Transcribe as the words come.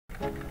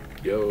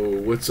Yo,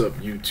 what's up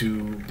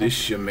YouTube?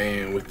 This your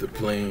man with the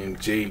plan,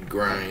 Jay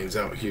Grinds,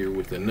 out here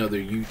with another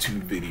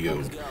YouTube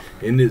video.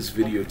 In this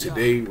video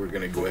today, we're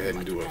going to go ahead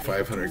and do a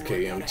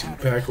 500k MT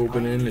pack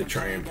opening to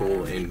try and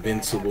pull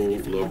Invincible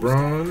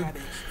Lebron.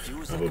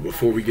 But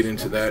before we get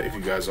into that, if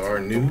you guys are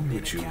new,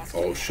 which you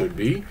all should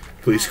be,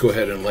 please go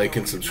ahead and like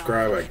and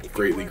subscribe. I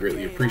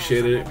greatly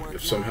appreciate it.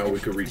 If somehow we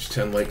could reach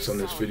 10 likes on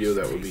this video,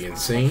 that would be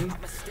insane.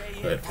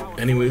 But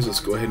anyways, let's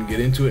go ahead and get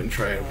into it and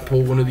try and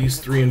pull one of these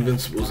 3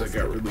 Invincibles that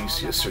got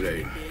released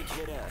yesterday.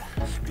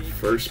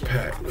 First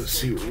pack, let's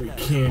see what we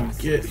can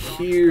get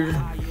here.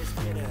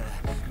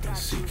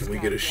 Let's see, can we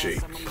get a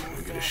shake? Can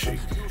we get a shake?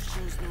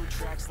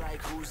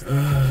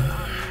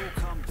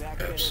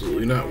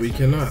 Absolutely not, we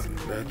cannot.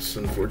 That's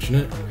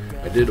unfortunate.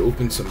 I did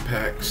open some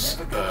packs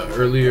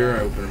earlier. I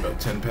opened about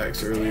 10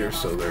 packs earlier,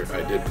 so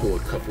I did pull a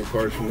couple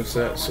cards from the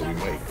set, so we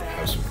might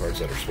have some cards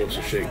that are supposed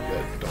to shake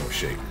that don't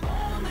shake.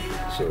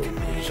 So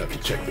we just have to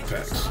check the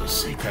packs. Let's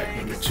see, pack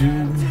number 2.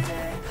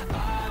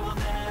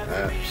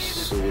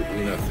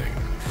 Absolutely nothing.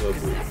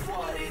 Lovely.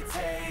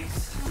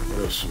 What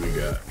else we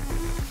got?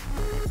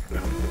 I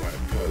don't know why I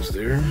paused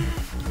there.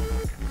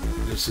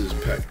 This is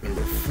pack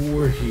number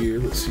 4 here.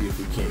 Let's see if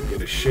we can't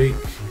get a shake.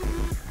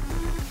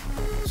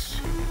 Let's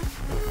see.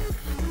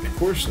 Of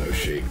course no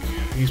shake.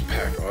 These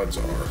pack odds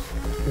are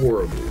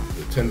horrible.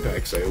 The 10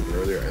 packs I opened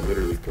earlier, I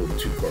literally pulled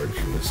 2 cards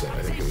from the set.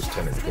 I think it was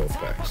 10 or 12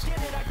 packs.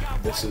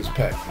 This is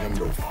pack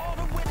number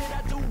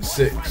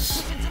 6.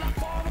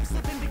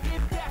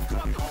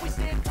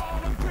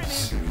 Let's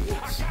see,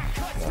 it's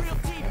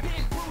nothing.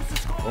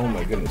 Oh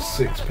my goodness,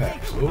 6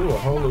 packs. Oh, a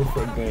hollow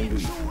fragment.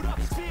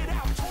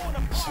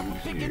 Let's see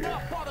here.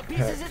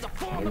 Pack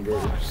number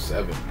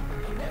 7.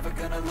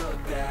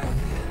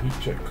 Heat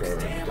check card.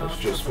 That's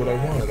just what I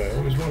wanted. I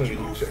always wanted a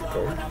heat check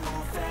card.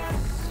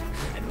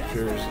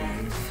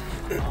 Jersey.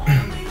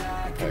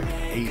 Pack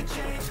 8.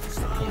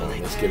 Come on,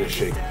 let's get a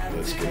shake.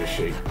 Let's get a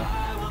shake. Can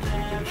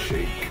we get a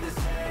shake?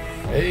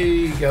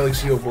 Hey,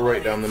 Galaxy Opal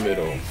right down the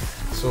middle.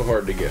 It's so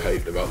hard to get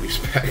hyped about these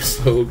packs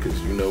though, because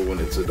you know when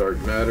it's a dark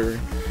matter,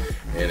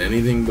 and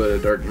anything but a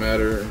dark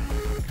matter,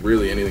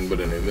 really anything but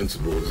an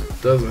Invincible,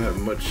 doesn't have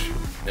much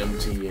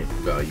MT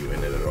value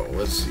in it at all.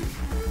 Let's see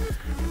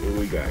what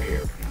we got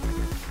here.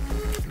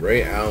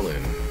 Ray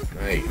Allen,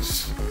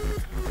 nice.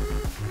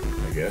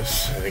 I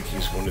guess. I think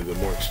he's one of the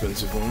more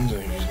expensive ones. I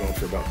think he's going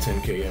for about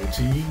 10k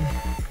MT.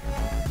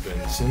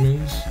 Ben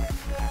Simmons.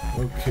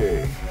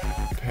 Okay.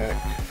 Pack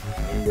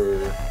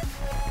number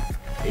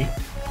 8,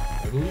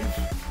 I believe.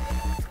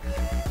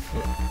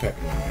 Oh, pack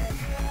 9.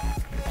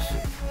 Let's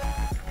see.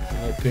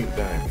 Pink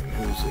Diamond.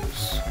 Who's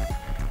this?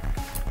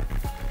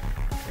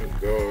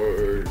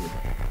 Guard.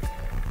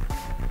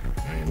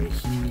 Miami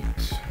Heat.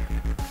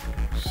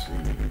 Let's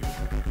see.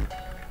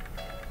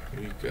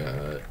 We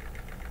got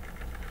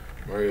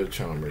Mario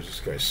Chalmers. This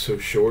guy's so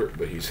short,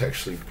 but he's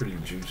actually pretty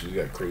juicy. He's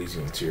got crazy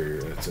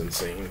interior. That's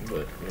insane,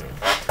 but you know,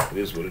 it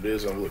is what it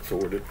is. I look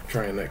forward to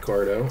trying that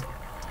card out.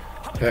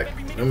 Pack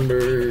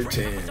number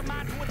 10.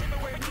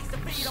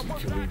 Let's see,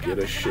 can we get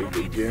a shake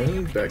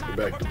again? Back to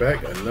back to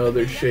back.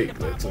 Another shake.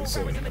 That's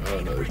insane. Oh,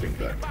 another pink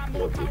pack.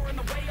 Lovely.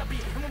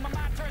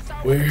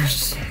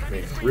 Where's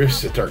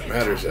the Dark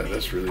Matters at?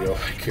 That's really all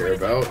I care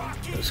about.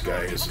 This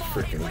guy is a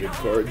freaking good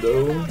card,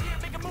 though.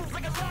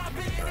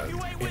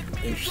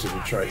 Interested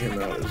to try him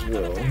out as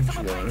well.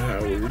 Juwan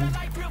Howard.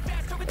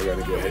 I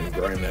gotta go ahead and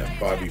grind that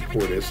Bobby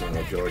Portis. I don't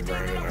know if y'all are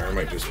grinding, or I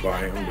might just buy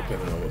him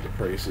depending on what the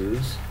price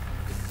is.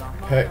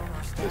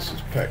 This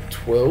is pack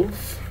 12.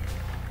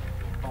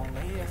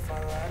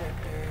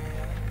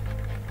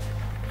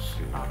 Let's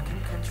see.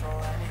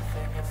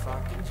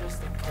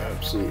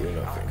 Absolutely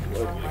nothing.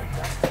 Lovely.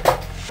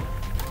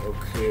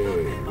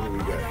 Okay, what do we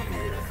got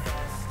here?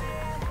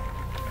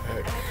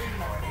 Pack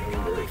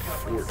number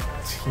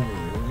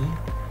 14.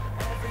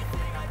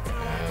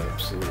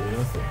 Absolutely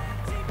nothing.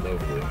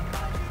 Lovely.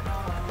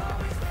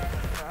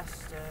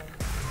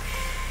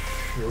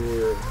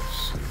 Sure. Let's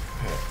see.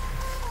 Pack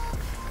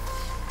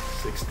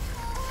 16.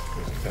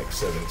 This is pack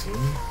 17.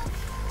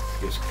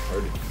 It's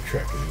hard to keep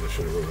track of these. I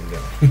should have wrote them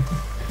down.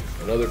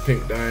 Another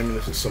pink diamond.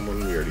 This is someone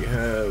we already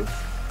have.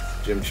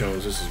 Jim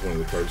Jones. This is one of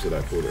the cards that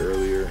I pulled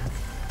earlier.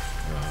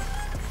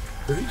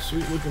 Pretty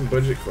sweet looking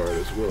budget card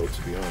as well,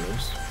 to be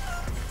honest.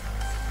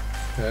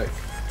 Pack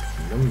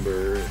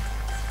number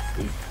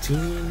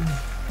 18.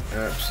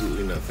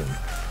 Absolutely nothing.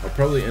 I'll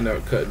probably end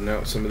up cutting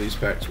out some of these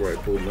packs where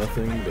I pulled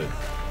nothing, but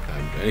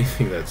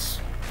anything that's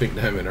pink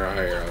diamond or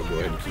higher, I'll go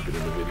ahead and keep it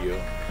in the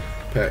video.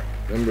 Pack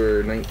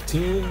number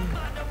 19.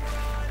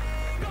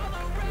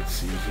 Let's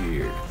see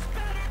here.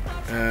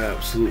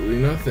 Absolutely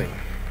nothing.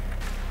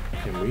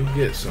 Can we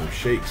get some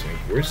shakes?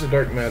 Where's the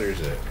Dark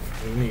Matters at?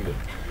 We need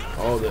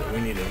all that.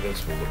 We need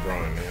Invincible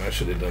Lebron, man. I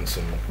should have done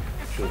some.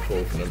 Should have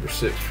pulled for number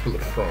 6 for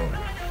LeBron.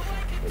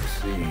 Let's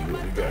see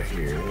what we got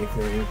here.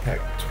 Anything?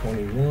 Pack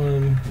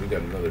 21. We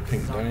got another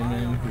pink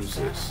diamond. Who's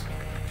this?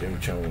 Jim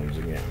Jones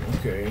again.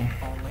 Okay.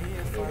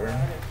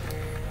 Whatever.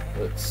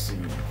 Let's see.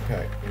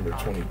 Pack number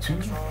 22.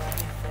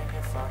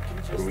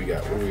 What do we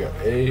got? What do we got?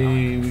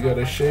 Hey, we got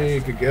a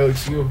shake, a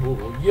Galaxy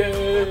Opal.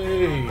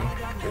 Yay!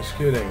 Just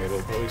kidding.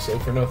 It'll probably sell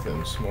for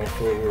nothing. Small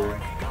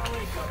forward.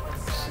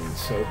 Let's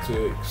see,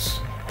 Celtics.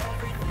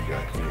 What do we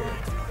got here?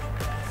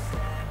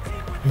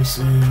 This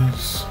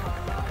is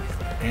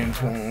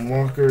Antoine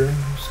Walker.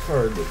 This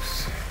card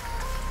looks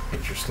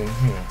interesting.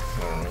 Yeah, I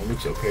don't know. It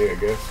looks okay, I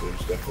guess. There's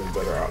definitely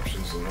better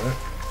options than that.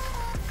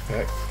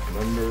 Pack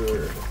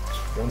number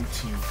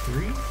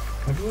 23,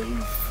 I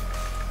believe.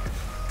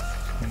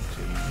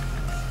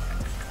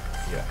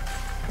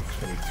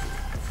 23.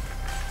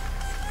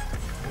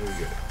 There we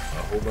go.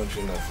 A whole bunch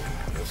of nothing.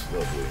 That's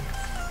lovely.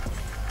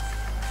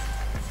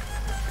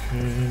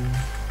 Okay.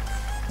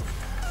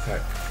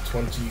 Pack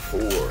 24.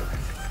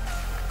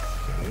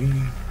 Can we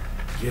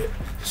get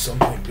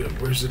something good?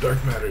 Where's the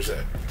Dark Matters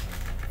at?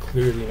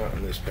 Clearly not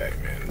in this pack,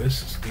 man.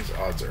 These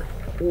odds are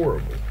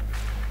horrible.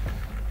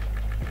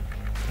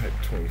 Pack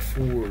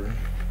 24.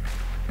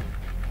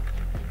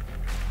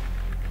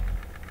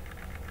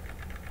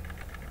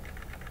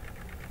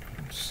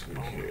 Let's see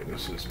here.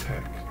 This is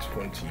pack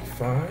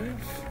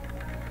 25.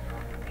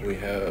 We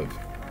have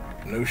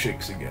no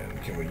shakes again.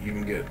 Can we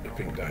even get a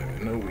pink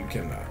diamond? No, we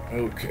cannot.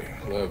 Okay,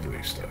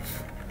 lovely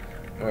stuff.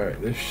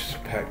 Alright, this is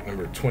pack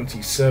number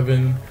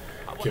 27.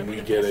 Can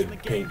we get a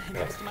pink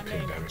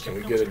diamond? Can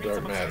we get a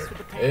Dark Matter?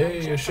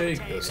 Hey, a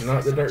shake. That's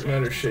not the Dark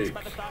Matter shake.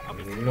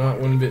 Not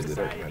one bit the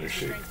Dark Matter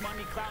shake.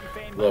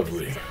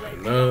 Lovely.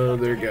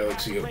 Another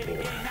Galaxy Opal.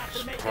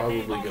 It's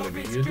probably going to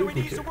be a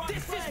duplicate.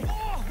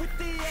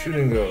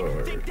 Shooting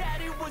guard.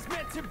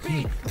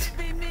 Pete.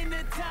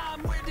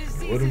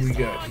 What do we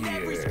got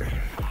here?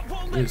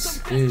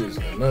 This is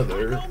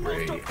another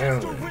Ray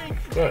Allen.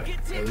 But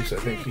at least I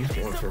think he's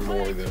going for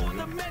more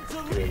than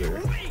the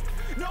other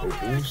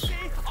opals.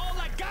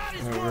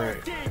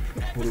 Alright,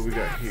 what do we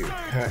got here?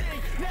 Pack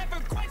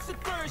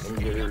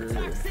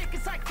number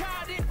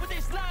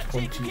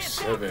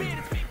 27.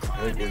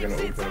 I think we're going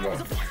to open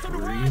about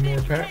 3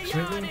 more packs,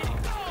 maybe?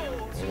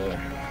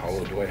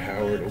 Hollow Dwight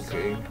Howard,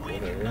 okay,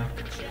 whatever.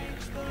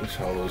 These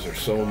hollows are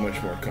so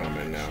much more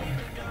common now.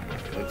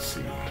 Right, let's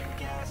see.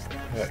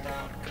 Pack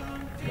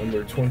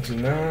number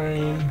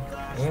 29.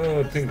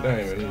 Oh, pink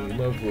diamond,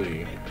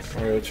 lovely.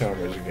 Mario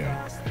Chalmers again.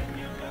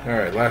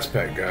 Alright, last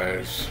pack,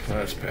 guys.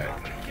 Last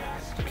pack.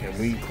 Can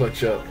we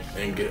clutch up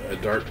and get a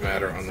Dark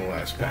Matter on the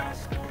last pack?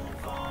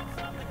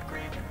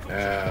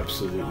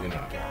 Absolutely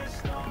not.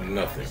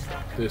 Nothing.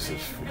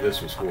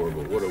 This was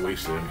horrible. What a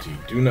waste of MT.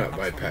 Do not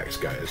buy packs,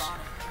 guys.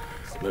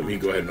 Let me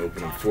go ahead and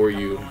open them for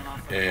you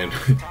and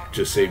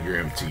just save your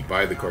MT.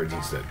 Buy the cards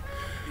instead.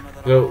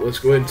 So let's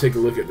go ahead and take a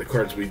look at the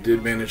cards we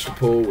did manage to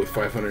pull with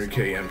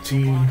 500k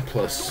MT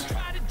plus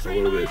a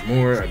little bit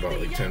more. I bought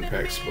like 10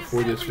 packs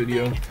before this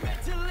video.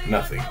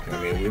 Nothing.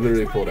 I mean, we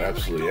literally pulled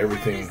absolutely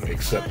everything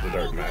except the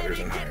Dark Matters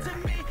and higher.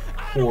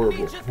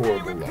 Horrible,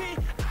 horrible luck.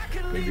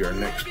 Maybe our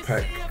next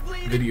pack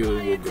video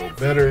will go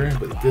better,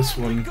 but this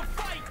one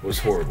was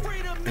horrible.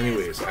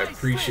 Anyways, I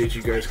appreciate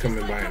you guys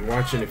coming by and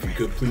watching. If you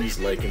could please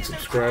like and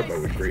subscribe, I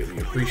would greatly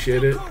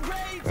appreciate it.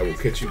 I will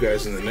catch you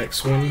guys in the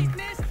next one.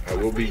 I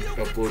will be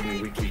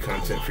uploading weekly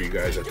content for you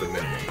guys at the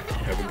minimum.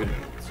 Have a good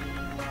night.